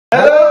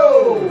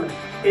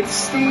It's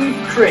Steve,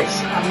 Chris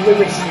and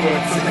Lewis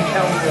here from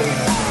McElroy.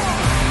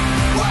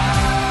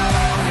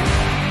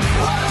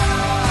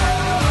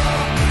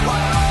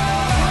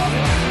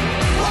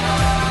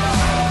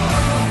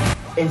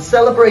 In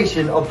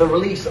celebration of the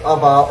release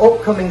of our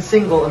upcoming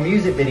single and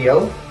music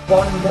video,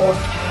 One More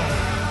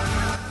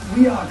Time,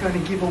 we are going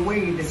to give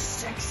away this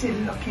sexy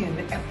looking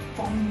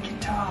Epiphone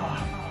guitar.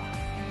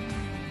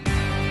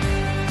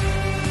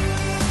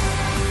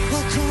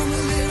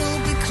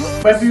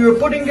 Whether you're a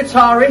budding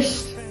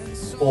guitarist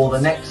or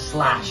the next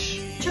Slash,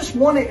 just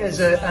want it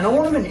as an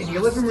ornament in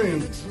your living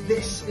room,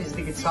 this is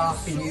the guitar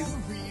for you.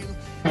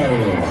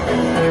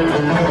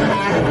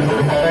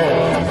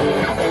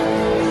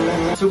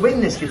 To win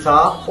this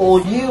guitar,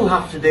 all you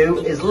have to do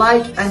is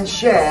like and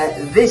share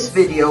this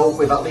video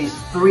with at least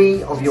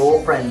 3 of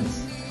your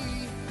friends.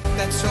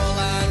 That's all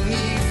I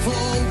need for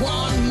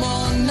one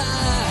more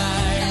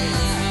night.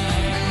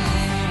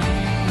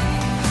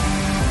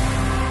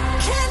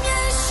 Can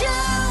you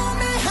show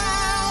me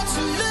how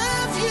to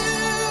love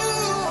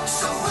you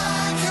so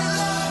I can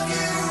love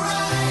you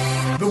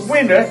right? The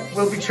winner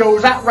will be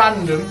chosen at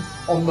random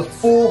on the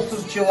 4th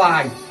of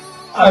July.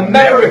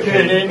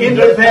 American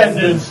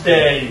Independence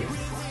Day.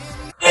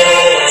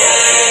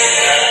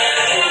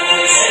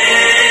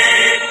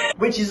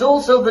 Which is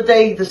also the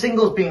day the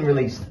single's being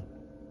released.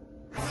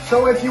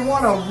 So if you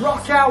want to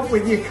rock out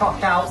with your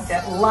cock out,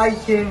 get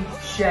liking,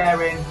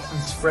 sharing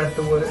and spread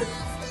the word.